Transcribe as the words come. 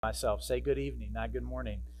Myself say good evening, not good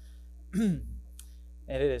morning. And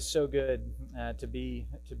it is so good to be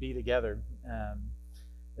together.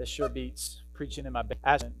 This sure beats preaching in my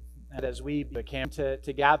basement. And as we became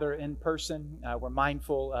to gather in person, we're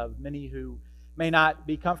mindful of many who may not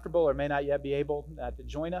be comfortable or may not yet be able to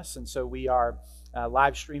join us, and so we are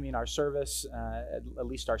live streaming our service, at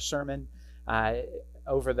least our sermon,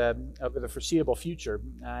 over the foreseeable future.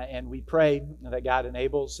 And we pray that God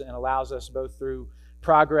enables and allows us both through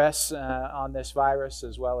progress on this virus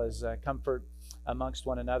as well as comfort amongst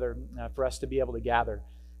one another for us to be able to gather.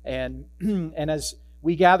 And as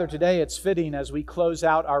we gather today, it's fitting as we close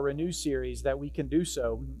out our Renew series that we can do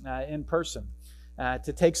so in person,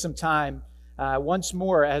 to take some time once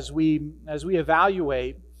more as we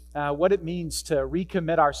evaluate what it means to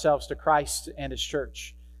recommit ourselves to Christ and His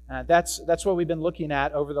church. That's what we've been looking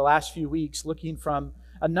at over the last few weeks, looking from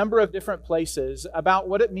a number of different places about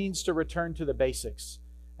what it means to return to the basics.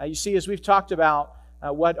 You see, as we've talked about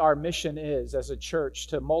what our mission is as a church,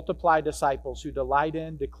 to multiply disciples who delight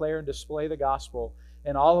in, declare, and display the gospel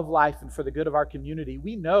in all of life and for the good of our community,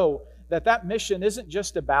 we know that mission isn't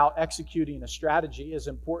just about executing a strategy, as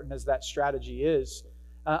important as that strategy is.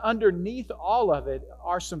 Underneath all of it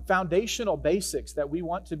are some foundational basics that we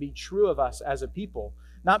want to be true of us as a people,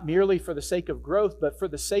 not merely for the sake of growth, but for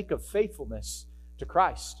the sake of faithfulness to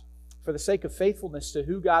Christ, for the sake of faithfulness to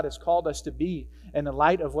who God has called us to be in the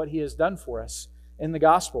light of what He has done for us in the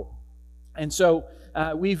gospel. And so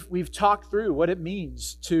we've talked through what it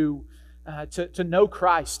means to know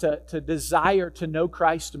Christ, to desire to know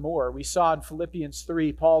Christ more. We saw in Philippians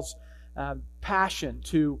 3 Paul's passion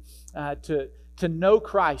to know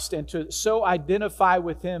Christ and to so identify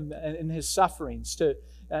with Him in His sufferings, to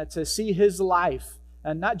see His life,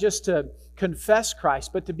 and not just to confess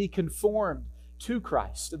Christ, but to be conformed to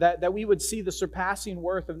Christ, that we would see the surpassing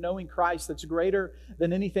worth of knowing Christ that's greater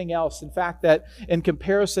than anything else. In fact, that in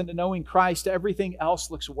comparison to knowing Christ, everything else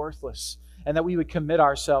looks worthless, and that we would commit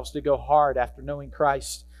ourselves to go hard after knowing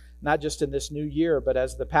Christ, not just in this new year, but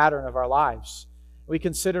as the pattern of our lives. We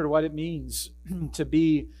considered what it means to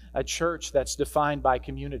be a church that's defined by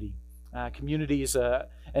community. Community is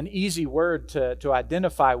an easy word to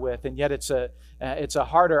identify with, and yet it's a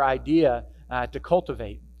harder idea to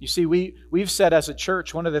cultivate. You see, we've said as a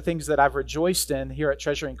church, one of the things that I've rejoiced in here at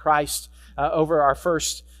Treasuring Christ over our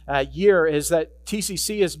first year is that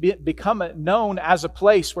TCC has become known as a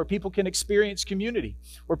place where people can experience community,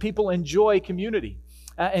 where people enjoy community.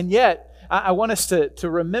 And yet, I want us to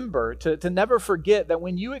remember, to never forget that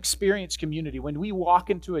when you experience community, when we walk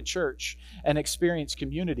into a church and experience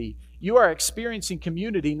community, you are experiencing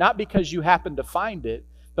community not because you happen to find it,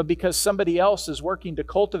 but because somebody else is working to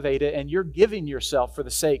cultivate it and you're giving yourself for the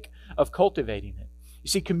sake of cultivating it. You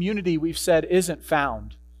see, community, we've said, isn't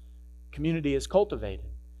found. Community is cultivated.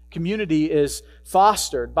 Community is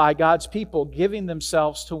fostered by God's people giving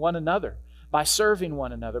themselves to one another, by serving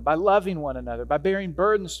one another, by loving one another, by bearing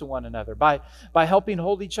burdens to one another, by helping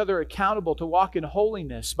hold each other accountable to walk in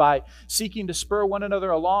holiness, by seeking to spur one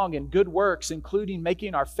another along in good works, including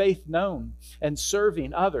making our faith known and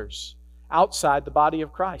serving others outside the body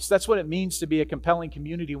of Christ. That's what it means to be a compelling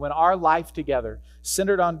community, when our life together,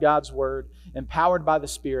 centered on God's Word, empowered by the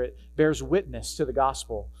Spirit, bears witness to the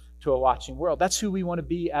gospel to a watching world. That's who we want to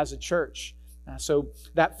be as a church. So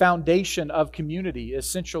that foundation of community is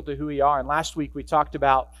central to who we are. And last week we talked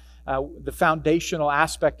about the foundational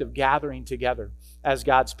aspect of gathering together as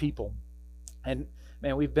God's people. And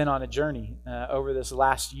man, we've been on a journey over this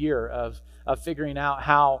last year of figuring out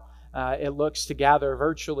how it looks to gather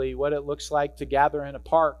virtually, what it looks like to gather in a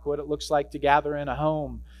park, what it looks like to gather in a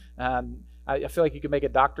home. I feel like you could make a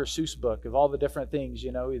Dr. Seuss book of all the different things.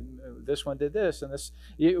 You know, this one did this and this.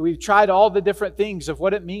 We've tried all the different things of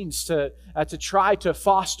what it means to try to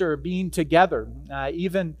foster being together,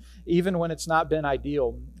 even when it's not been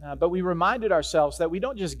ideal. But we reminded ourselves that we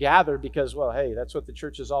don't just gather because, well, hey, that's what the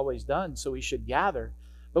church has always done, so we should gather.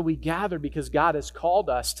 But we gather because God has called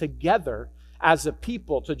us together as a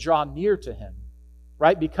people to draw near to Him,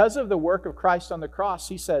 right? Because of the work of Christ on the cross,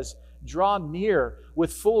 He says, draw near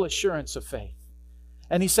with full assurance of faith.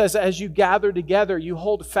 And He says, as you gather together, you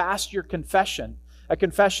hold fast your confession, a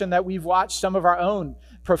confession that we've watched some of our own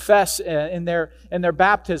profess in their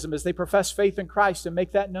baptism as they profess faith in Christ and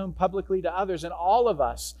make that known publicly to others. And all of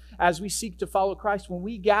us, as we seek to follow Christ, when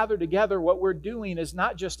we gather together, what we're doing is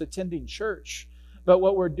not just attending church, but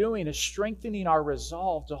what we're doing is strengthening our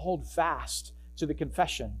resolve to hold fast to the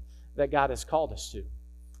confession that God has called us to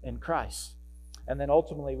in Christ. And then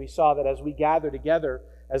ultimately we saw that as we gather together,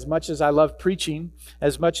 as much as I love preaching,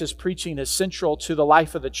 as much as preaching is central to the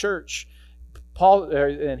life of the church,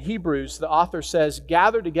 in Hebrews, the author says,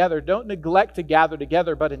 gather together. Don't neglect to gather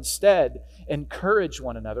together, but instead encourage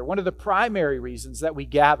one another. One of the primary reasons that we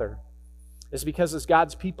gather is because as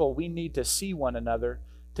God's people, we need to see one another,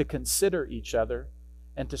 to consider each other,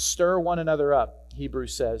 and to stir one another up,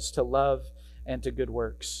 Hebrews says, to love and to good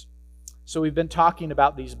works. So we've been talking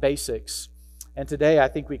about these basics, and today I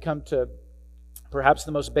think we come to perhaps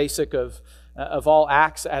the most basic of all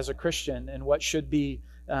acts as a Christian, and what should be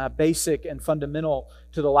basic and fundamental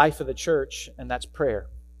to the life of the church, and that's prayer.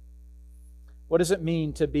 What does it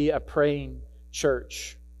mean to be a praying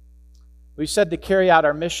church? We've said to carry out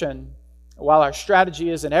our mission, while our strategy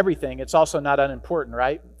isn't everything, it's also not unimportant,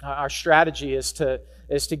 right? Our strategy is to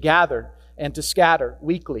gather and to scatter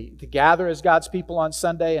weekly, to gather as God's people on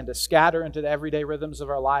Sunday and to scatter into the everyday rhythms of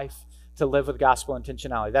our life, to live with gospel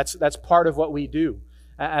intentionality. That's part of what we do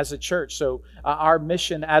as a church. So our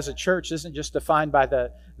mission as a church isn't just defined by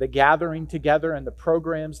the gathering together and the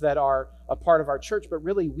programs that are a part of our church, but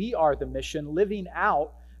really we are the mission, living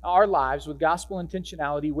out our lives with gospel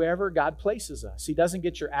intentionality wherever God places us. He doesn't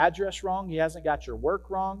get your address wrong. He hasn't got your work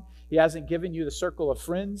wrong. He hasn't given you the circle of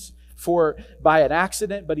friends by an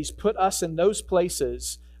accident, but He's put us in those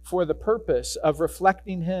places for the purpose of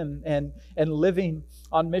reflecting Him and living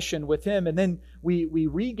on mission with Him. And then we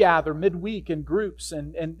regather midweek in groups,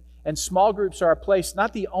 and small groups are a place,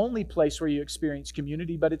 not the only place where you experience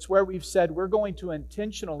community, but it's where we've said we're going to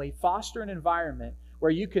intentionally foster an environment where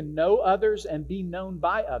you can know others and be known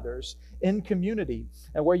by others in community,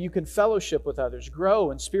 and where you can fellowship with others, grow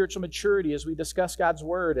in spiritual maturity as we discuss God's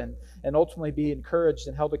Word, and ultimately be encouraged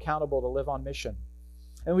and held accountable to live on mission.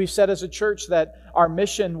 And we've said as a church that our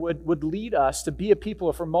mission would lead us to be a people,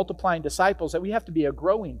 if we're multiplying disciples, that we have to be a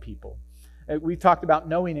growing people. We've talked about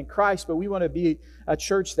knowing in Christ, but we want to be a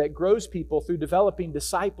church that grows people through developing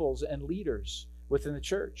disciples and leaders within the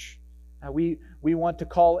church. We want to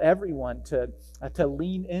call everyone to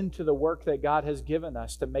lean into the work that God has given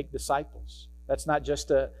us to make disciples. That's not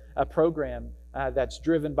just a program that's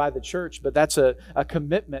driven by the church, but that's a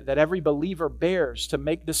commitment that every believer bears to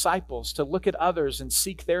make disciples, to look at others and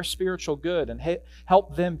seek their spiritual good and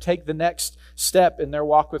help them take the next step in their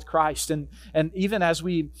walk with Christ. And even as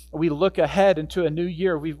we look ahead into a new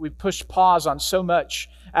year, we pushed pause on so much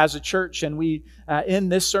as a church, and we in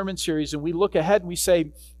this sermon series, and we look ahead and we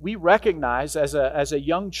say, we recognize as a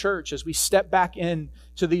young church, as we step back in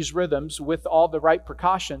to these rhythms with all the right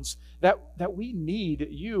precautions, that we need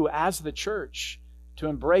you as the church to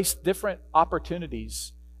embrace different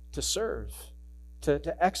opportunities to serve,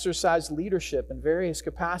 to exercise leadership in various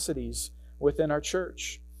capacities within our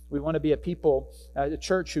church. We want to be a people, a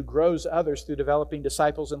church who grows others through developing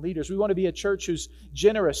disciples and leaders. We want to be a church who's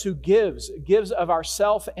generous, who gives of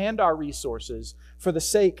ourself and our resources for the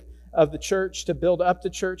sake of the church, to build up the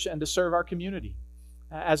church and to serve our community.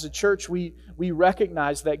 As a church, we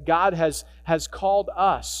recognize that God has called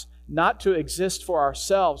us not to exist for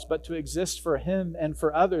ourselves, but to exist for Him and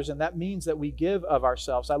for others. And that means that we give of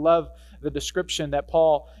ourselves. I love the description that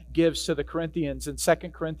Paul gives to the Corinthians. In 2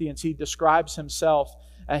 Corinthians, he describes himself.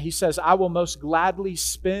 He says, I will most gladly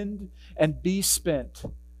spend and be spent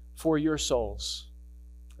for your souls.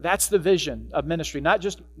 That's the vision of ministry. Not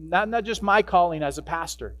just my calling as a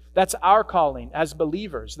pastor. That's our calling as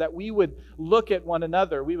believers, that we would look at one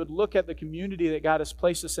another. We would look at the community that God has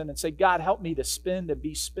placed us in and say, God, help me to spend and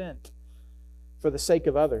be spent for the sake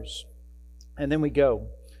of others. And then we go.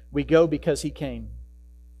 We go because He came.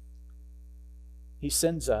 He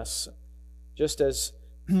sends us. Just as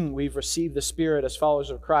we've received the Spirit as followers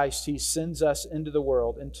of Christ, He sends us into the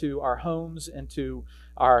world, into our homes, into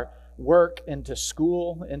our work, into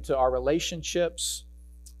school, into our relationships,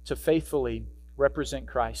 to faithfully represent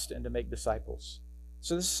Christ and to make disciples.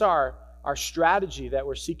 So this is our strategy that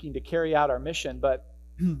we're seeking to carry out our mission, but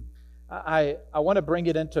I want to bring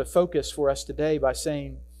it into focus for us today by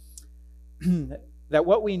saying that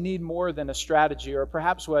what we need more than a strategy, or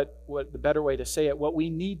perhaps what the better way to say it, what we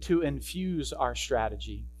need to infuse our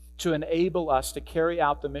strategy to enable us to carry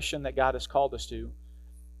out the mission that God has called us to,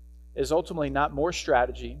 is ultimately not more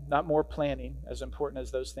strategy, not more planning, as important as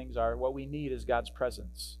those things are. What we need is God's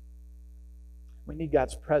presence. We need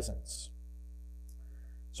God's presence.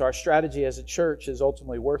 So our strategy as a church is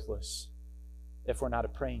ultimately worthless if we're not a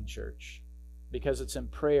praying church, because it's in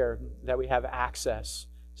prayer that we have access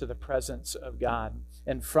to the presence of God.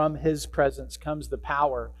 And from His presence comes the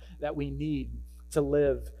power that we need to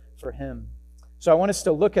live for Him. So I want us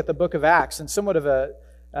to look at the book of Acts in somewhat of a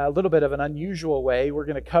little bit of an unusual way. We're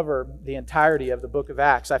going to cover the entirety of the book of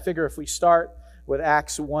Acts. I figure if we start with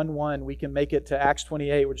Acts 1:1, we can make it to Acts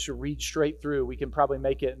 28, which should read straight through. We can probably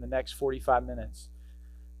make it in the next 45 minutes.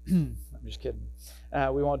 I'm just kidding.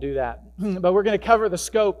 We won't do that. But we're going to cover the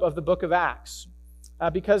scope of the book of Acts.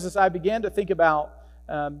 Because as I began to think about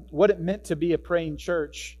what it meant to be a praying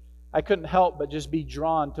church, I couldn't help but just be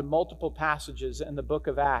drawn to multiple passages in the book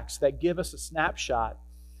of Acts that give us a snapshot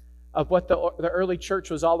of what the early church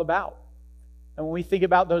was all about. And when we think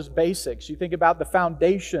about those basics, you think about the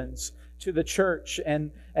foundations to the church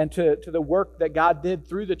and to the work that God did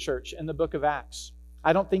through the church in the book of Acts.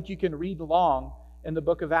 I don't think you can read long in the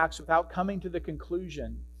book of Acts without coming to the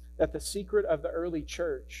conclusion that the secret of the early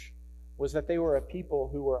church was that they were a people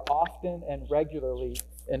who were often and regularly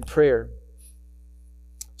in prayer.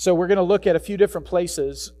 So we're going to look at a few different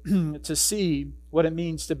places to see what it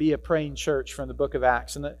means to be a praying church from the book of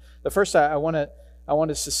Acts. And the first I want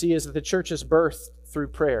us to see is that the church is birthed through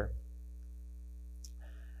prayer.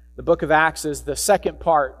 The book of Acts is the second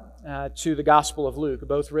part to the Gospel of Luke,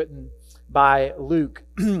 both written by Luke.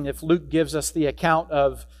 If Luke gives us the account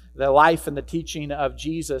of the life and the teaching of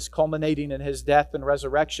Jesus culminating in His death and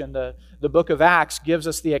resurrection, the book of Acts gives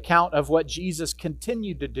us the account of what Jesus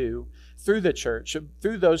continued to do through the church,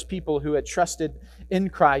 through those people who had trusted in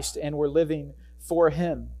Christ and were living for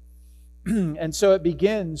Him. And so it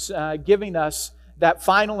begins giving us that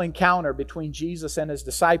final encounter between Jesus and His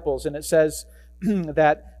disciples. And it says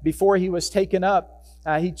that before He was taken up,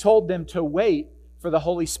 He told them to wait for the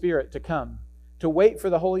Holy Spirit to come. To wait for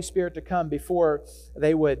the Holy Spirit to come before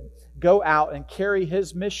they would go out and carry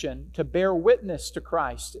His mission to bear witness to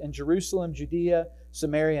Christ in Jerusalem, Judea,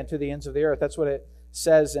 Samaria, and to the ends of the earth. That's what it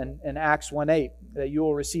says in Acts 1:8, that you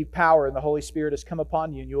will receive power and the Holy Spirit has come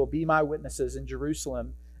upon you, and you will be my witnesses in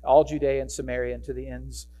Jerusalem, all Judea and Samaria, and to the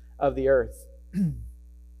ends of the earth.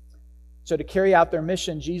 So to carry out their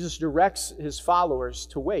mission, Jesus directs His followers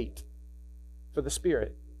to wait for the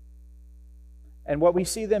Spirit. And what we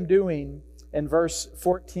see them doing in verse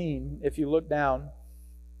 14, if you look down,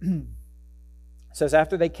 it says,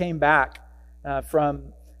 after they came back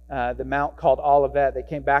from the mount called Olivet, they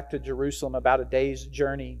came back to Jerusalem about a day's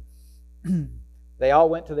journey. They all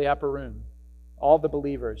went to the upper room, all the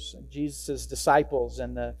believers, Jesus' disciples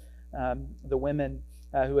and the women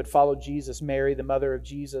who had followed Jesus, Mary, the mother of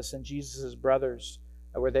Jesus, and Jesus' brothers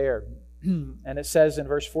were there. And it says in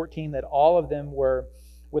verse 14 that all of them were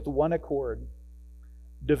with one accord,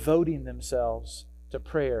 devoting themselves to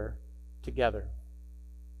prayer together.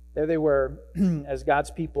 There they were, as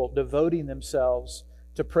God's people, devoting themselves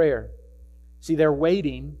to prayer. See, their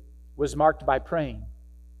waiting was marked by praying.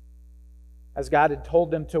 As God had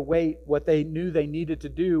told them to wait, what they knew they needed to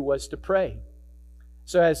do was to pray.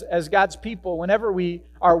 So as God's people, whenever we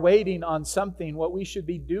are waiting on something, what we should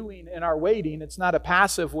be doing in our waiting, it's not a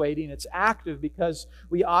passive waiting, it's active, because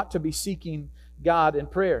we ought to be seeking God in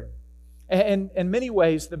prayer. And in many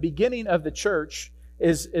ways, the beginning of the church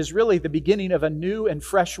is really the beginning of a new and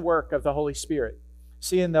fresh work of the Holy Spirit.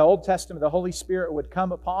 See, in the Old Testament, the Holy Spirit would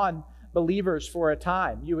come upon believers for a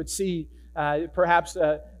time. You would see perhaps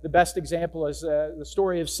the best example is the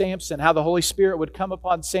story of Samson, how the Holy Spirit would come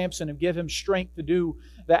upon Samson and give him strength to do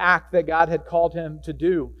the act that God had called him to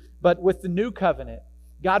do. But with the new covenant,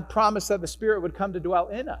 God promised that the Spirit would come to dwell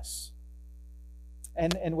in us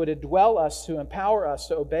and would indwell us to empower us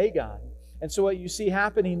to obey God. And so what you see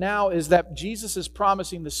happening now is that Jesus is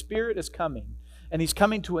promising the Spirit is coming, and He's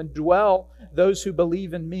coming to indwell those who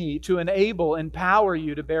believe in me, to enable, empower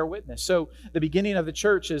you to bear witness. So the beginning of the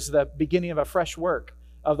church is the beginning of a fresh work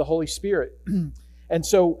of the Holy Spirit. And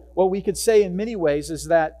so what we could say in many ways is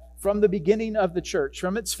that from the beginning of the church,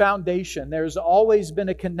 from its foundation, there's always been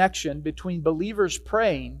a connection between believers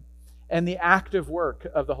praying and the active work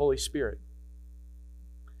of the Holy Spirit.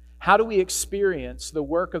 How do we experience the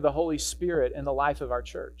work of the Holy Spirit in the life of our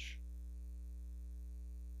church?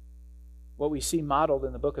 What we see modeled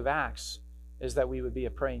in the book of Acts is that we would be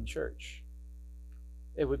a praying church.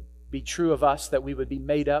 It would be true of us that we would be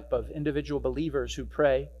made up of individual believers who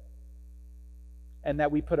pray, and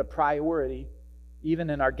that we put a priority,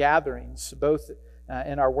 even in our gatherings, both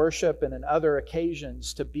in our worship and in other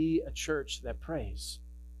occasions, to be a church that prays.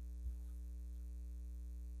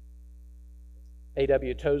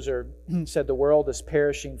 A.W. Tozer said, the world is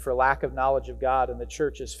perishing for lack of knowledge of God, and the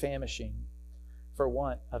church is famishing for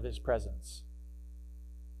want of His presence.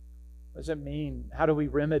 What does it mean? How do we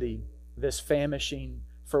remedy this famishing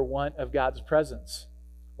for want of God's presence?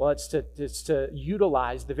 Well, it's to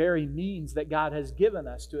utilize the very means that God has given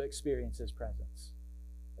us to experience His presence,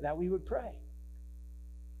 that we would pray.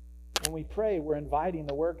 When we pray, we're inviting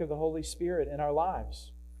the work of the Holy Spirit in our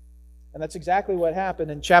lives. And that's exactly what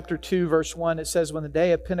happened. In chapter 2, verse 1, it says, when the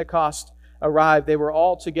day of Pentecost arrived, they were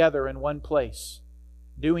all together in one place,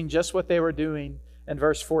 doing just what they were doing in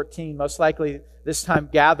verse 14. Most likely this time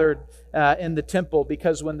gathered in the temple,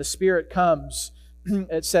 because when the Spirit comes,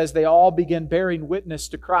 it says they all begin bearing witness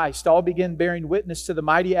to Christ, all begin bearing witness to the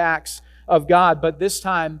mighty acts of God. But this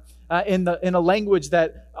time in a language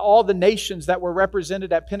that all the nations that were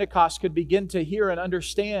represented at Pentecost could begin to hear and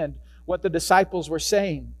understand what the disciples were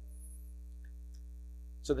saying.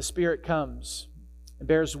 So the Spirit comes and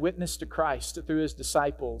bears witness to Christ through His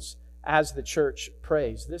disciples as the church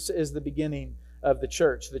prays. This is the beginning of the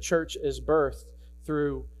church. The church is birthed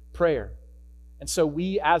through prayer. And so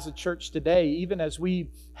we as a church today, even as we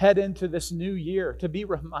head into this new year, to be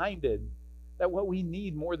reminded that what we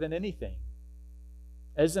need more than anything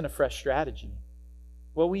isn't a fresh strategy.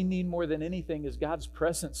 What we need more than anything is God's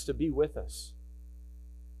presence to be with us.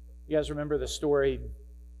 You guys remember the story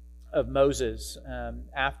of Moses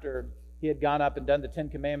after he had gone up and done the Ten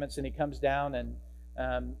Commandments, and he comes down and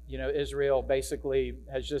Israel basically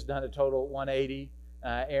has just done a total 180.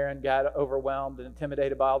 Aaron got overwhelmed and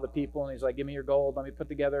intimidated by all the people, and he's like, give me your gold, let me put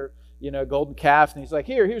together a golden calf. And he's like,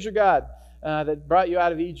 here's your God that brought you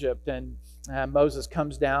out of Egypt. And Moses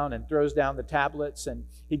comes down and throws down the tablets, and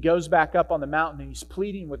he goes back up on the mountain and he's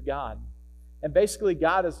pleading with God. And basically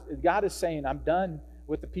God is saying, I'm done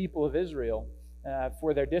with the people of Israel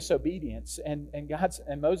for their disobedience. And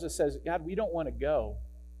Moses says, God, we don't want to go.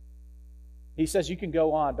 He says, you can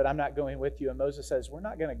go on, but I'm not going with you. And Moses says, we're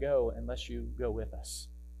not going to go unless you go with us.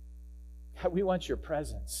 God, we want your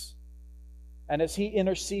presence. And as he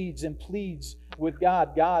intercedes and pleads with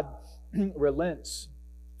God, God relents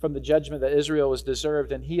from the judgment that Israel was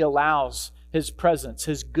deserved, and he allows his presence,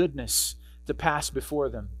 his goodness to pass before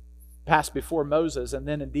them, pass before Moses, and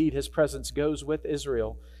then indeed his presence goes with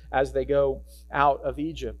Israel as they go out of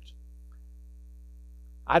Egypt.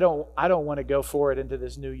 I don't want to go forward into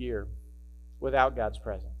this new year without God's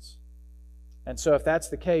presence. And so if that's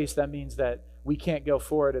the case, that means that we can't go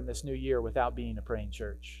forward in this new year without being a praying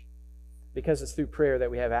church, because it's through prayer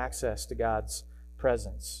that we have access to God's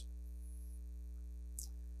presence.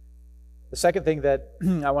 The second thing that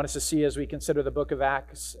I want us to see as we consider the book of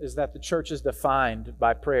Acts is that the church is defined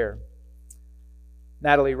by prayer.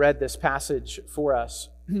 Natalie read this passage for us.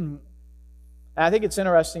 And I think it's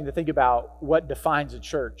interesting to think about what defines a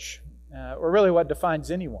church, or really what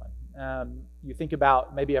defines anyone. You think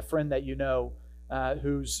about maybe a friend that you know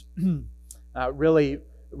who's really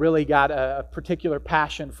got a particular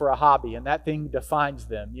passion for a hobby, and that thing defines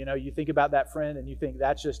them. You think about that friend and you think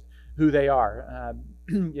that's just who they are.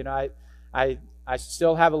 I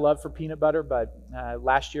still have a love for peanut butter, but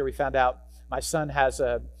last year we found out my son has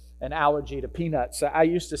an allergy to peanuts. I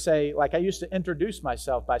used to introduce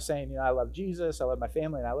myself by saying, I love Jesus, I love my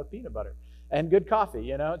family, and I love peanut butter and good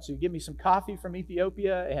coffee. So you give me some coffee from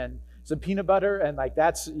Ethiopia and some peanut butter, and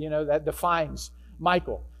that's that defines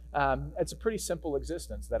Michael. It's a pretty simple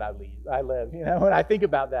existence that I live. When I think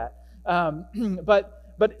about that.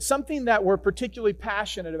 But something that we're particularly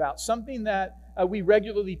passionate about, something that we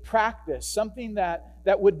regularly practice, something that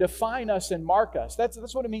would define us and mark us.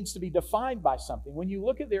 That's what it means to be defined by something. When you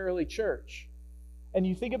look at the early church and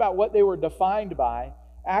you think about what they were defined by,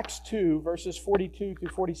 Acts 2, verses 42 through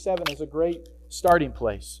 47 is a great starting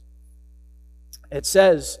place. It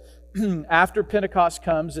says, after Pentecost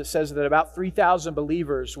comes, it says that about 3,000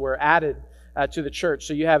 believers were added to the church.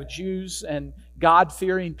 So you have Jews and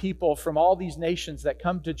God-fearing people from all these nations that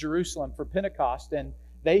come to Jerusalem for Pentecost, and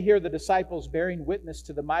they hear the disciples bearing witness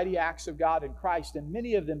to the mighty acts of God in Christ, and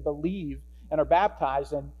many of them believe and are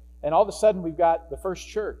baptized, and all of a sudden we've got the first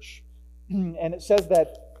church. And it says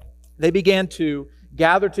that they began to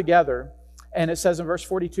gather together, and it says in verse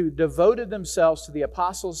 42, devoted themselves to the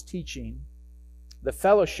apostles' teaching, the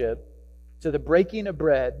fellowship, to the breaking of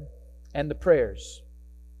bread, and the prayers.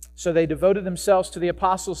 So they devoted themselves to the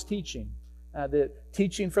apostles' teaching, the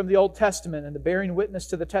teaching from the Old Testament and the bearing witness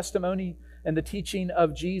to the testimony and the teaching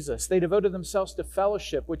of Jesus. They devoted themselves to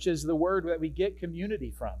fellowship, which is the word that we get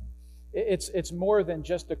community from. It's more than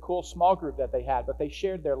just a cool small group that they had, but they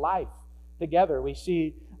shared their life together. We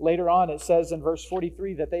see later on, it says in verse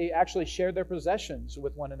 43 that they actually shared their possessions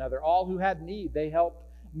with one another. All who had need, they helped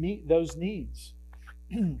meet those needs.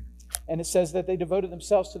 And it says that they devoted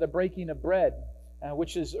themselves to the breaking of bread,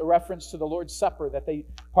 which is a reference to the Lord's Supper, that they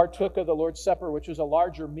partook of the Lord's Supper, which was a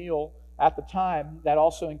larger meal at the time that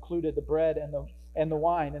also included the bread and the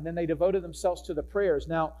wine. And then they devoted themselves to the prayers.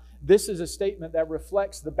 Now, this is a statement that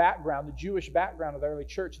reflects the background, the Jewish background of the early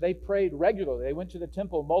church. They prayed regularly. They went to the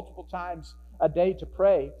temple multiple times a day to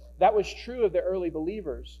pray. That was true of the early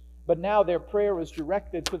believers. But now their prayer was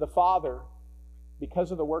directed to the Father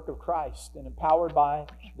because of the work of Christ and empowered by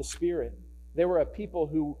the Spirit. They were a people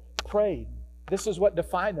who prayed. This is what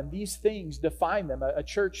defined them. These things defined them. A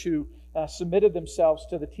church who submitted themselves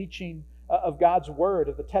to the teaching of God's Word,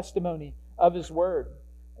 of the testimony of His Word.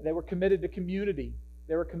 They were committed to community.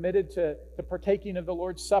 They were committed to partaking of the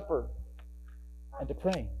Lord's Supper and to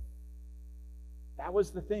praying. That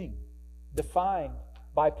was the thing, defined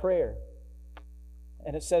by prayer.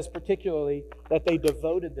 And it says particularly that they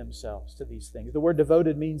devoted themselves to these things. The word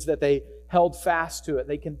devoted means that they held fast to it.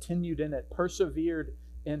 They continued in it, persevered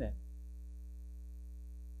in it.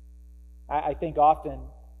 I think often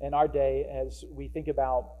in our day, as we think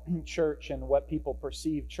about church and what people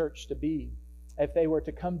perceive church to be, if they were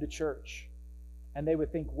to come to church and they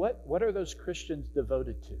would think, what are those Christians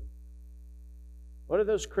devoted to? What are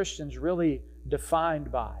those Christians really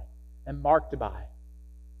defined by and marked by?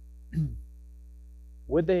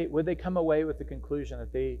 Would they come away with the conclusion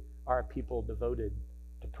that they are a people devoted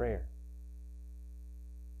to prayer?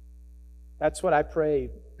 That's what I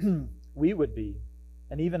pray we would be.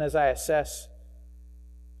 And even as I assess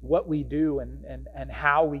what we do and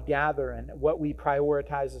how we gather and what we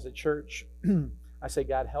prioritize as a church, I say,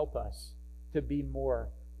 God, help us to be more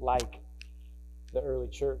like the early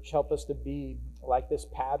church. Help us to be like this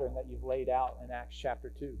pattern that you've laid out in Acts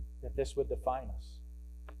chapter 2, that this would define us.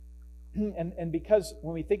 And because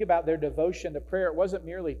when we think about their devotion to prayer, it wasn't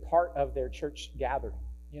merely part of their church gathering.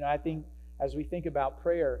 I think as we think about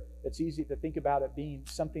prayer, it's easy to think about it being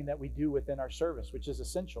something that we do within our service, which is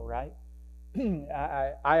essential, right?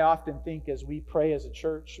 I often think as we pray as a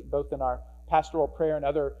church, both in our pastoral prayer and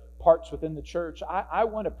other parts within the church, I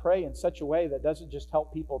want to pray in such a way that doesn't just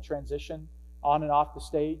help people transition on and off the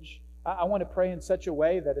stage. I want to pray in such a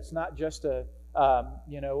way that it's not just an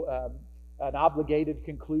obligated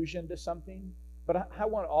conclusion to something, but I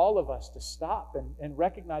want all of us to stop and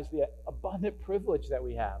recognize the abundant privilege that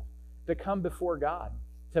we have to come before God,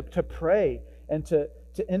 to pray and to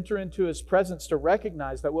enter into His presence, to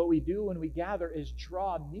recognize that what we do when we gather is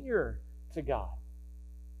draw near to God.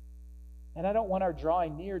 And I don't want our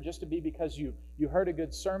drawing near just to be because you heard a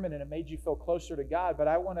good sermon and it made you feel closer to God, but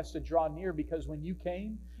I want us to draw near because when you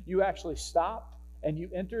came, you actually stopped and you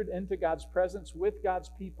entered into God's presence with God's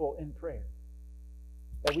people in prayer.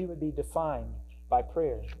 That we would be defined by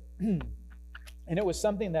prayer. And it was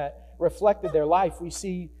something that reflected their life. We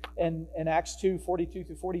see in Acts 2, 42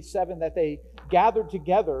 through 47, that they gathered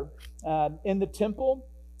together in the temple,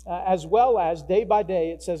 as well as day by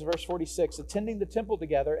day, it says verse 46, attending the temple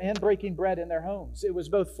together and breaking bread in their homes. It was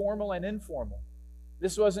both formal and informal.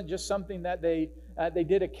 This wasn't just something that they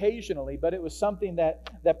did occasionally, but it was something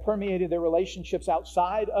that permeated their relationships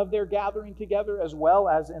outside of their gathering together as well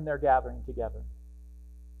as in their gathering together.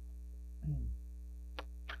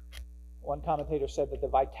 One commentator said that the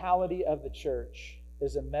vitality of the church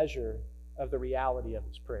is a measure of the reality of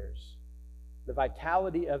its prayers. The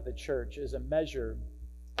vitality of the church is a measure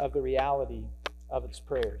of the reality of its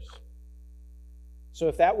prayers. So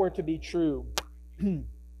if that were to be true,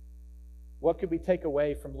 what could we take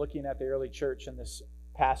away from looking at the early church in this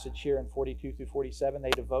passage here in 42 through 47?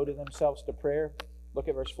 They devoted themselves to prayer. Look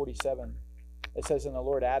at verse 47. It says, and the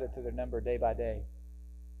Lord added to their number day by day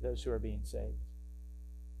those who are being saved.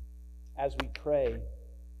 As we pray,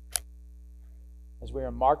 as we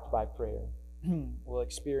are marked by prayer, we'll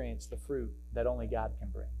experience the fruit that only God can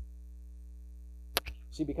bring.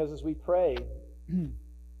 See, because as we pray,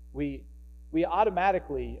 we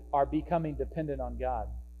automatically are becoming dependent on God.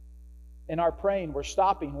 In our praying, we're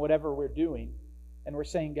stopping whatever we're doing, and we're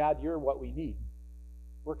saying, God, you're what we need.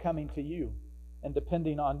 We're coming to you and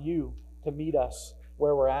depending on you to meet us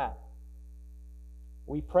where we're at.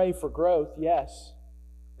 We pray for growth, yes,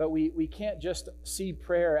 but we can't just see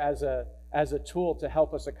prayer as a tool to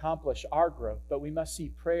help us accomplish our growth, but we must see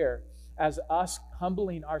prayer as us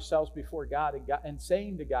humbling ourselves before God and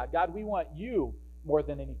saying to God, God, we want you more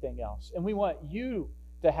than anything else, and we want you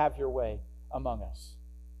to have your way among us.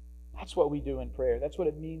 That's what we do in prayer. That's what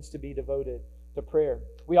it means to be devoted to prayer.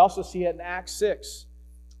 We also see it in Acts 6,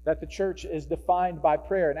 that the church is defined by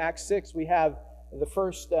prayer. In Acts 6, we have the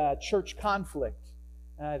first church conflict.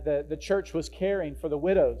 The church was caring for the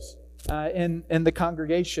widows in the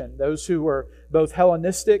congregation, those who were both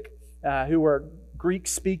Hellenistic, who were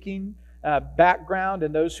Greek-speaking background,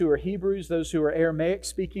 and those who were Hebrews, those who were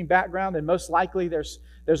Aramaic-speaking background. And most likely there's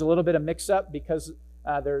a little bit of mix-up because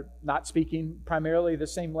they're not speaking primarily the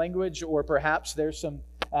same language, or perhaps there's some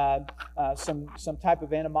type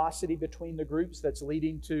of animosity between the groups that's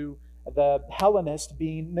leading to the Hellenist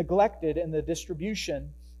being neglected in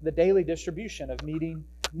the daily distribution of meeting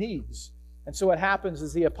needs. And so what happens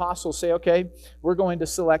is the apostles say, okay, we're going to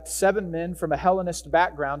select 7 men from a Hellenist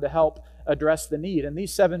background to help address the need. And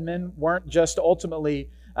these 7 men weren't just ultimately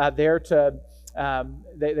there to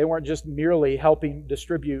They weren't just merely helping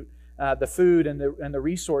distribute the food and the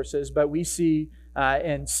resources, but we see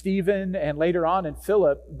in Stephen and later on in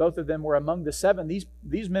Philip, both of them were among the 7.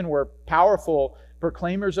 These men were powerful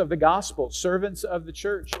proclaimers of the gospel, servants of the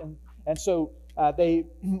church. And so they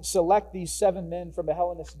select these 7 men from a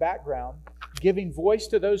Hellenist background, giving voice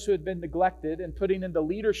to those who had been neglected and putting into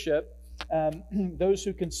leadership those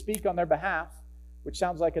who can speak on their behalf, which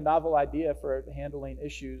sounds like a novel idea for handling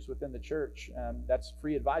issues within the church. That's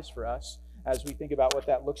free advice for us as we think about what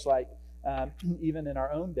that looks like even in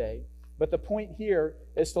our own day. But the point here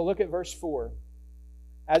is to look at verse 4.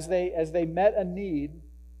 As they met a need,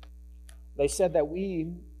 they said that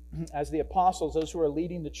we, as the apostles, those who are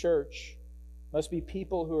leading the church, must be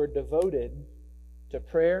people who are devoted to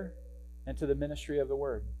prayer and to the ministry of the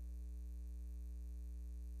word.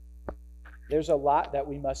 There's a lot that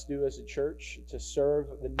we must do as a church to serve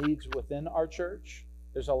the needs within our church.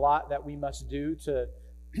 There's a lot that we must do to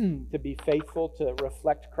be faithful, to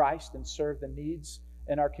reflect Christ and serve the needs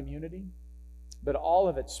in our community. But all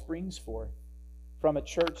of it springs forth from a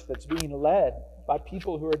church that's being led by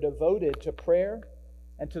people who are devoted to prayer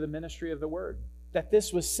and to the ministry of the word. That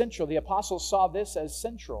this was central. The apostles saw this as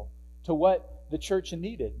central to what the church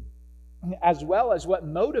needed, as well as what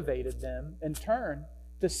motivated them in turn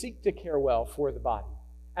to seek to care well for the body,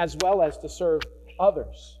 as well as to serve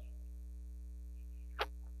others.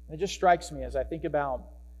 It just strikes me as I think about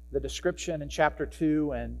the description in chapter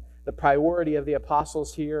 2 and the priority of the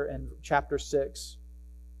apostles here in chapter 6.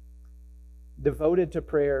 Devoted to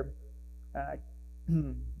prayer.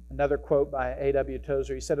 Another quote by A.W.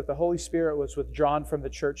 Tozer. He said, if the Holy Spirit was withdrawn from the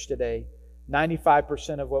church today,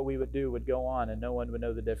 95% of what we would do would go on and no one would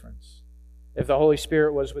know the difference. If the Holy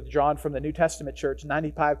Spirit was withdrawn from the New Testament church,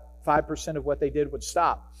 95% of what they did would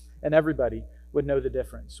stop and everybody would know the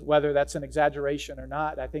difference. Whether that's an exaggeration or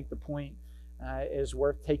not, I think the point is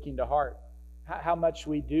worth taking to heart. How much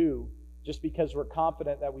we do just because we're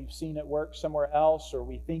confident that we've seen it work somewhere else or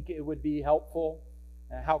we think it would be helpful.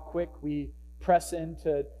 How quick we press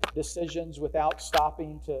into decisions without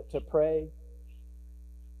stopping to pray.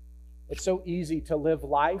 It's so easy to live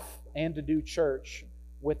life and to do church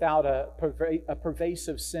without a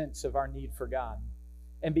pervasive sense of our need for God.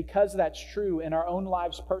 And because that's true in our own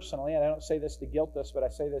lives personally, and I don't say this to guilt us, but I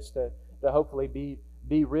say this to hopefully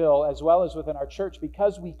be real, as well as within our church,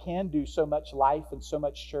 because we can do so much life and so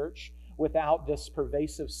much church without this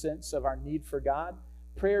pervasive sense of our need for God,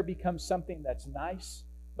 prayer becomes something that's nice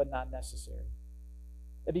but not necessary.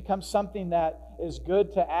 It becomes something that is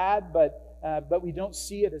good to add, but we don't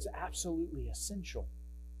see it as absolutely essential.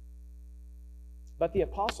 But the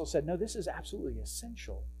apostle said, no, this is absolutely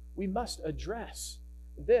essential. We must address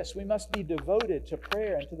this. We must be devoted to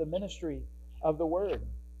prayer and to the ministry of the word.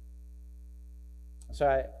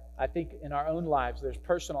 So I think in our own lives, there's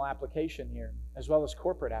personal application here, as well as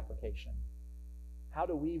corporate application. How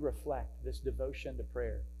do we reflect this devotion to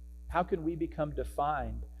prayer? How can we become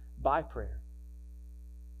defined by prayer?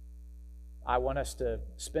 I want us to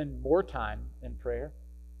spend more time in prayer,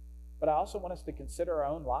 but I also want us to consider our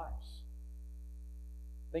own lives.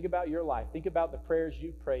 Think about your life. Think about the prayers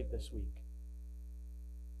you prayed this week.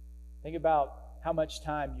 Think about how much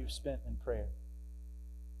time you've spent in prayer.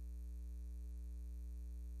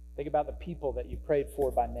 Think about the people that you prayed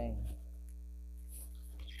for by name.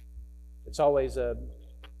 It's always a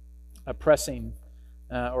pressing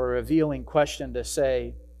or revealing question to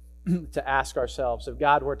say, to ask ourselves, if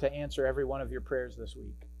God were to answer every one of your prayers this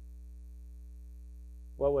week,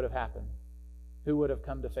 what would have happened? Who would have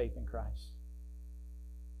come to faith in Christ?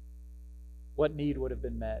 What need would have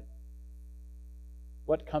been met?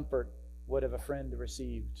 What comfort would have a friend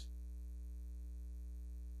received?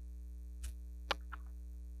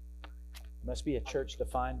 It must be a church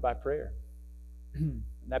defined by prayer. And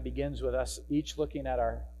that begins with us each looking at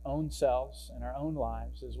our own selves and our own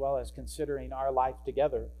lives, as well as considering our life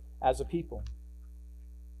together as a people.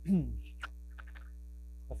 The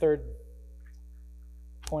third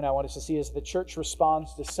point I want us to see is the church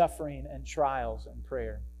responds to suffering and trials in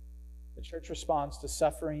prayer. The church responds to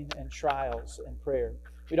suffering and trials in prayer.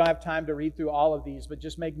 We don't have time to read through all of these, but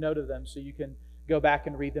just make note of them so you can go back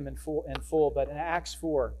and read them in full. But in Acts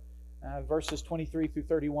 4, verses 23 through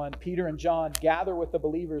 31, Peter and John gather with the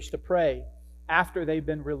believers to pray after they've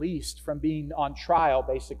been released from being on trial,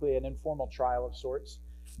 basically an informal trial of sorts,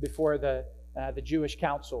 before the Jewish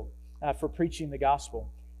council for preaching the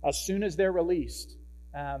gospel. As soon as they're released,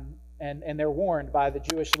 and they're warned by the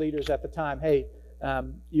Jewish leaders at the time, hey,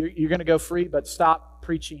 you're going to go free, but stop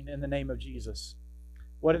preaching in the name of Jesus.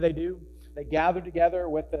 What do? They gather together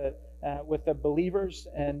with the believers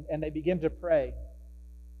and they begin to pray.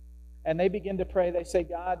 And they begin to pray. They say,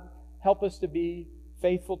 God, help us to be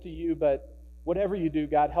faithful to you, but whatever you do,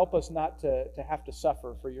 God, help us not to have to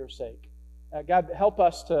suffer for your sake. God, help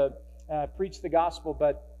us to preach the gospel,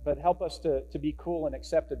 but help us to be cool and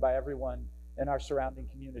accepted by everyone in our surrounding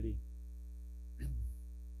community.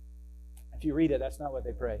 If you read it, that's not what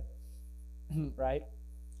they pray, right?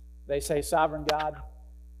 They say, Sovereign God,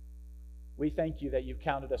 we thank you that you've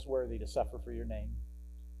counted us worthy to suffer for your name.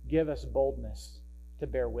 Give us boldness to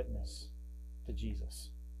bear witness to Jesus.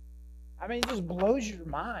 I mean, it just blows your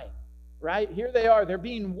mind, right? Here they are. They're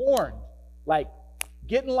being warned, like,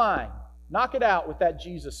 get in line. Knock it out with that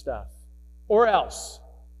Jesus stuff, or else.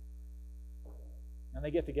 And they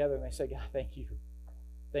get together and they say, God, thank you.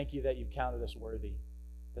 Thank you that you've counted us worthy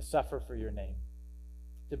to suffer for your name,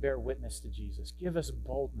 to bear witness to Jesus. Give us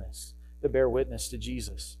boldness to bear witness to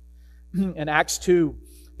Jesus. In Acts 2,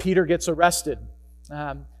 Peter gets arrested.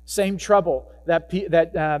 Same trouble that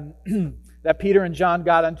Peter and John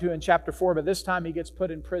got into in chapter 4, but this time he gets put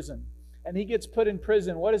in prison. And he gets put in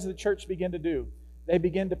prison. What does the church begin to do? They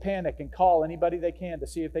begin to panic and call anybody they can to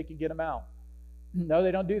see if they can get him out. No,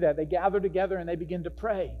 they don't do that. They gather together and they begin to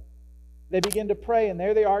pray. They begin to pray, and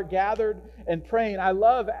there they are gathered and praying. I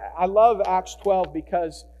love Acts 12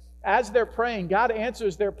 because as they're praying, God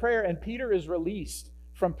answers their prayer, and Peter is released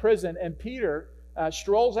from prison. And Peter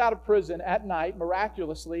strolls out of prison at night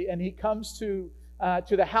miraculously, and he comes to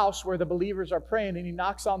the house where the believers are praying, and he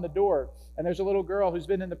knocks on the door. And there's a little girl who's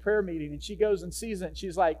been in the prayer meeting, and she goes and sees it, and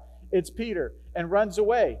she's like, it's Peter, and runs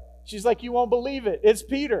away. She's like, you won't believe it. It's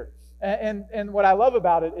Peter. And what I love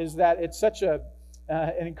about it is that it's such an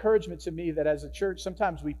encouragement to me that as a church,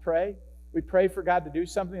 sometimes we pray for God to do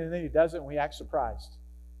something, and then He does it, and we act surprised,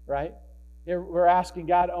 right? Here we're asking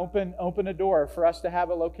God, open a door for us to have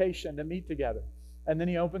a location to meet together. And then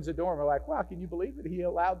He opens the door, and we're like, wow, can you believe it? He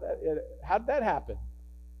allowed that. How did that happen?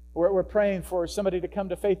 We're praying for somebody to come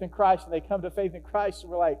to faith in Christ, and they come to faith in Christ,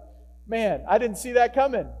 and we're like, man, I didn't see that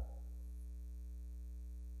coming.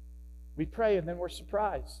 We pray, and then we're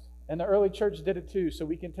surprised. And the early church did it too, so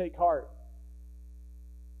we can take heart.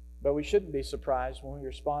 But we shouldn't be surprised when we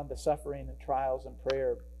respond to suffering and trials and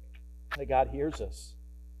prayer that God hears us.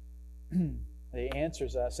 He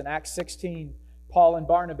answers us. In Acts 16, Paul and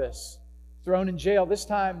Barnabas thrown in jail, this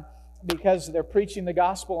time because they're preaching the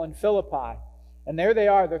gospel in Philippi. And there they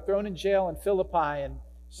are, they're thrown in jail in Philippi and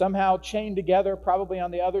somehow chained together, probably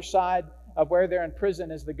on the other side of where they're in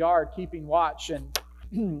prison is the guard keeping watch. And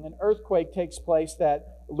an earthquake takes place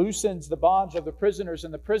that loosens the bonds of the prisoners,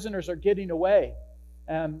 and the prisoners are getting away.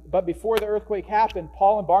 But before the earthquake happened,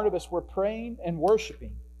 Paul and Barnabas were praying and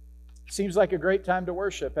worshiping. Seems like a great time to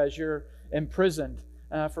worship as you're imprisoned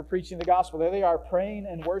for preaching the gospel. There they are praying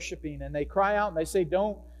and worshiping, and they cry out and they say,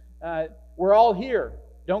 we're all here.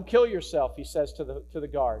 Don't kill yourself, he says to the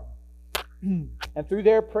guard. And through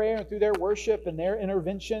their prayer and through their worship and their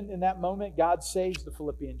intervention in that moment, God saves the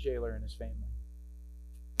Philippian jailer and his family.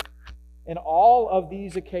 In all of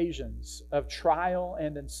these occasions of trial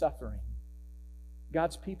and in suffering,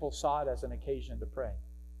 God's people saw it as an occasion to pray.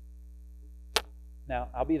 Now,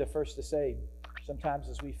 I'll be the first to say, sometimes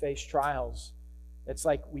as we face trials, it's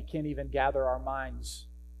like we can't even gather our minds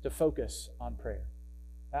to focus on prayer.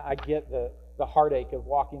 I get the heartache of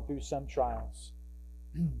walking through some trials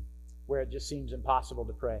where it just seems impossible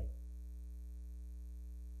to pray.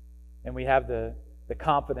 And we have the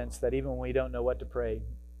confidence that even when we don't know what to pray,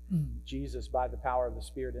 Jesus, by the power of the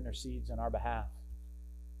Spirit, intercedes on our behalf.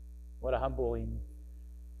 What a humbling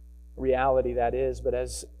reality that is. But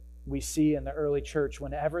as we see in the early church,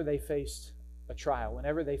 whenever they faced a trial,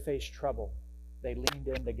 whenever they faced trouble, they leaned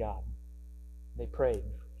into God. They prayed.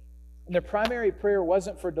 And their primary prayer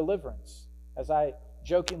wasn't for deliverance. As I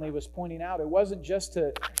jokingly was pointing out, it wasn't just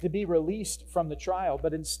to be released from the trial,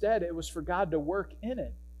 but instead it was for God to work in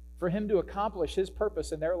it, for Him to accomplish His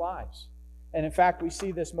purpose in their lives. And in fact, we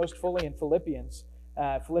see this most fully in Philippians.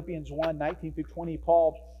 Philippians 1, 19 through 20,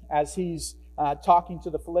 Paul, as he's talking to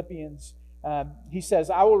the Philippians, he says,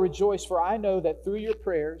 I will rejoice, for I know that through your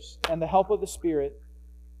prayers and the help of the Spirit,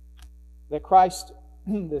 that Christ,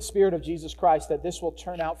 the Spirit of Jesus Christ, that this will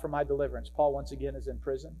turn out for my deliverance. Paul, once again, is in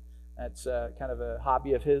prison. That's kind of a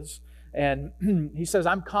hobby of his. And he says,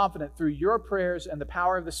 I'm confident through your prayers and the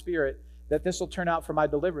power of the Spirit that this will turn out for my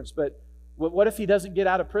deliverance. But what if he doesn't get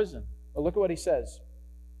out of prison? Well, look at what he says.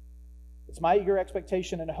 It's my eager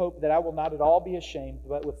expectation and hope that I will not at all be ashamed,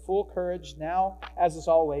 but with full courage, now as is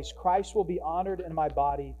always, Christ will be honored in my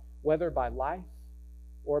body, whether by life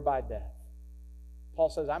or by death. Paul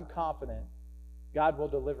says, I'm confident God will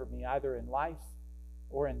deliver me either in life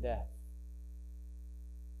or in death.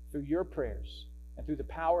 Through your prayers and through the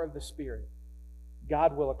power of the Spirit,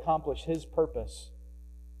 God will accomplish His purpose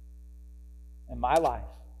in my life,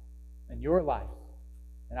 in your life,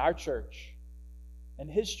 in our church, in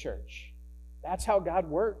His church. That's how God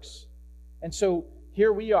works. And so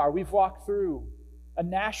here we are. We've walked through a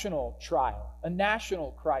national trial, a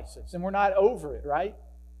national crisis, and we're not over it, right?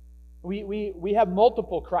 We have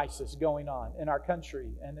multiple crises going on in our country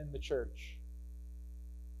and in the church.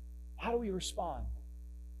 How do we respond?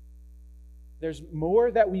 There's more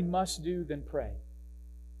that we must do than pray.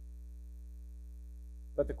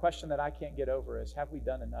 But the question that I can't get over is, have we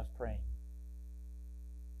done enough praying?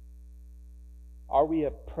 Are we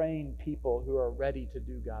a praying people who are ready to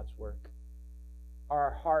do God's work? Are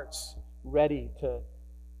our hearts ready to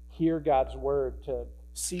hear God's word, to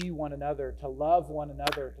see one another, to love one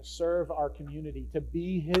another, to serve our community, to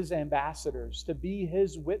be His ambassadors, to be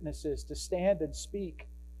His witnesses, to stand and speak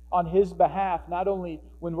on His behalf, not only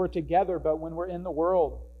when we're together, but when we're in the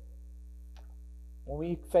world? When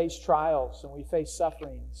we face trials and we face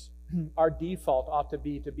sufferings, our default ought to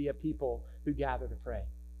be a people who gather to pray,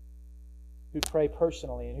 who pray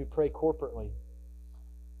personally and who pray corporately.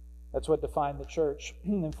 That's what defined the church.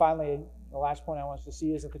 And finally, the last point I want us to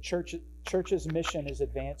see is that the church's mission is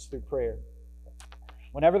advanced through prayer.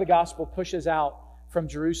 Whenever the gospel pushes out from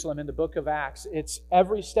Jerusalem in the book of Acts, it's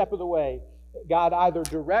every step of the way, God either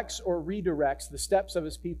directs or redirects the steps of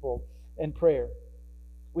His people in prayer.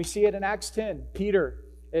 We see it in Acts 10. Peter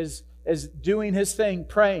is doing his thing,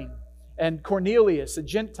 praying. And Cornelius, a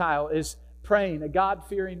Gentile, is praying, a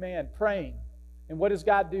God-fearing man, praying. And what does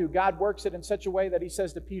God do? God works it in such a way that He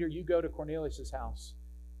says to Peter, you go to Cornelius' house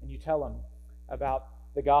and you tell him about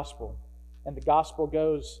the gospel. And the gospel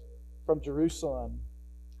goes from Jerusalem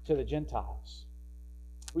to the Gentiles.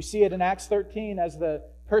 We see it in Acts 13 as the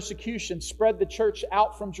persecution spread the church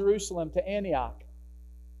out from Jerusalem to Antioch.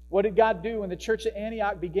 What did God do when the church at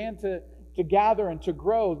Antioch began to gather and to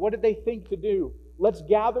grow? What did they think to do? Let's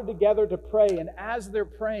gather together to pray. And as they're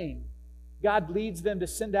praying, God leads them to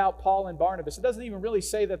send out Paul and Barnabas. It doesn't even really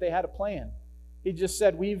say that they had a plan. He just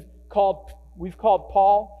said, we've called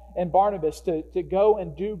Paul and Barnabas to go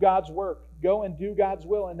and do God's work, go and do God's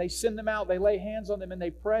will. And they send them out, they lay hands on them, and they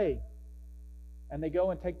pray. And they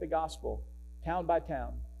go and take the gospel, town by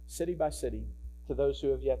town, city by city, to those who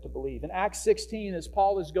have yet to believe. In Acts 16, as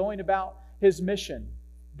Paul is going about his mission,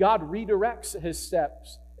 God redirects his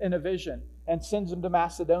steps in a vision and sends him to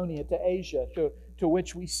Macedonia, to Asia, to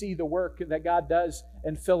which we see the work that God does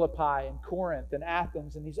in Philippi and Corinth and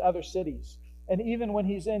Athens and these other cities. And even when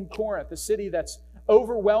he's in Corinth, a city that's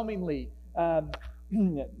overwhelmingly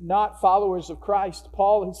not followers of Christ,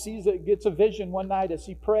 Paul gets a vision one night as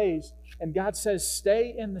he prays, and God says,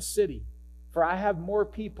 stay in the city, for I have more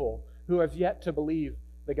people who have yet to believe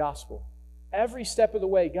the gospel. Every step of the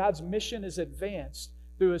way, God's mission is advanced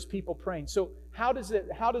through His people praying. So how does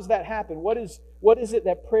that happen? What is it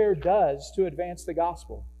that prayer does to advance the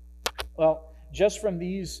gospel? Well, just from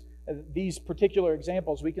these particular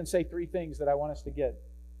examples, we can say three things that I want us to get.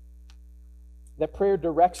 That prayer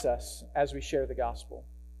directs us as we share the gospel.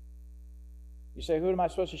 You say, who am I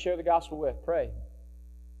supposed to share the gospel with? Pray.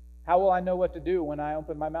 How will I know what to do when I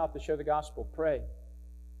open my mouth to share the gospel? Pray.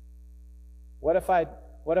 What if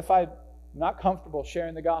I'm not comfortable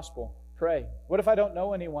sharing the gospel? Pray. What if I don't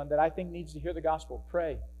know anyone that I think needs to hear the gospel?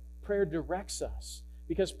 Pray. Prayer directs us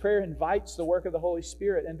because prayer invites the work of the Holy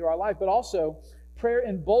Spirit into our life, but also prayer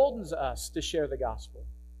emboldens us to share the gospel.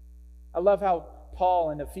 I love how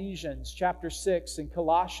Paul in Ephesians chapter 6 and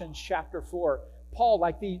Colossians chapter 4, Paul,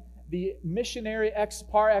 like the missionary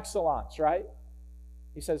par excellence, right?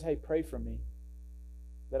 He says, hey, pray for me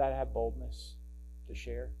that I have boldness to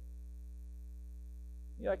share.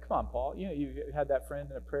 You're like, come on, Paul. You had that friend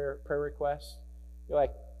in a prayer request. You're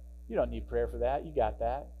like, you don't need prayer for that. You got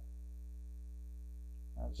that.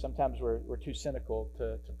 Sometimes we're too cynical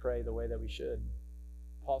to pray the way that we should.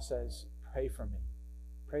 Paul says, pray for me.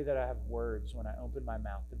 Pray that I have words when I open my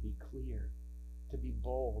mouth to be clear, to be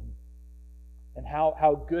bold. And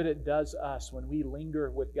how good it does us when we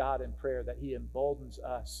linger with God in prayer, that He emboldens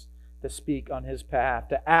us to speak on His behalf,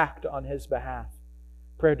 to act on His behalf.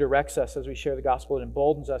 Prayer directs us as we share the gospel. It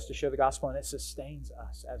emboldens us to share the gospel, and it sustains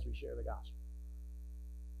us as we share the gospel.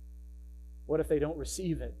 What if they don't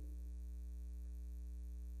receive it?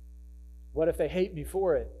 What if they hate me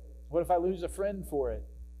for it? What if I lose a friend for it?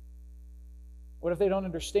 What if they don't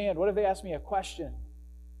understand? What if they ask me a question?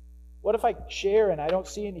 What if I share and I don't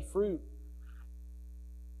see any fruit?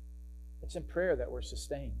 It's in prayer that we're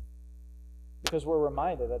sustained, because we're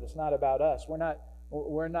reminded that it's not about us.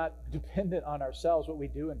 We're not dependent on ourselves. What we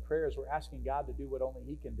do in prayer is we're asking God to do what only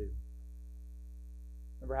He can do.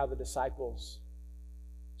 Remember how the disciples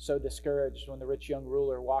so discouraged when the rich young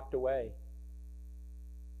ruler walked away.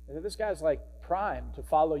 This guy's like primed to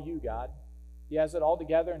follow you, God. He has it all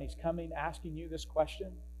together, and he's coming asking you this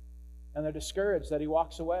question. And they're discouraged that he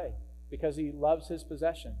walks away because he loves his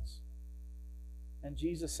possessions. And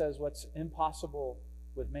Jesus says what's impossible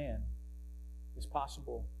with man is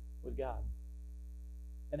possible with God.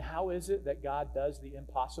 And how is it that God does the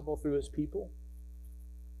impossible through his people?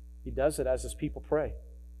 He does it as his people pray.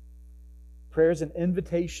 Prayer is an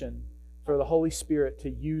invitation for the Holy Spirit to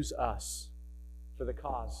use us for the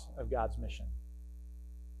cause of God's mission.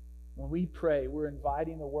 When we pray, we're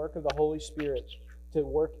inviting the work of the Holy Spirit to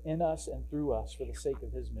work in us and through us for the sake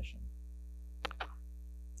of his mission.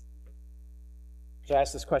 So I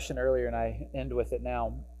asked this question earlier, and I end with it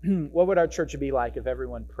now. What would our church be like if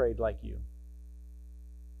everyone prayed like you?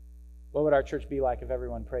 What would our church be like if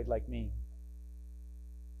everyone prayed like me?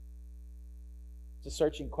 It's a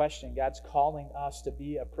searching question. God's calling us to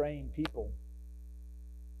be a praying people.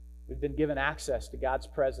 We've been given access to God's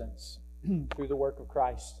presence through the work of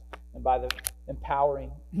Christ and by the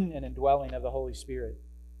empowering and indwelling of the Holy Spirit.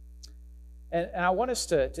 And I want us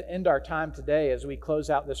to end our time today as we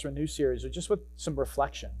close out this Renew series just with some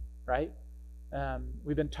reflection, right?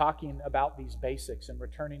 We've been talking about these basics and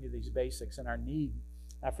returning to these basics and our need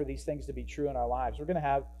for these things to be true in our lives. We're going to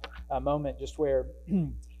have a moment just where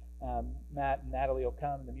Matt and Natalie will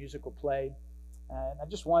come, the music will play. And I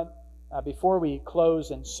just want, before we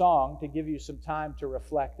close in song, to give you some time to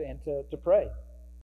reflect and to pray.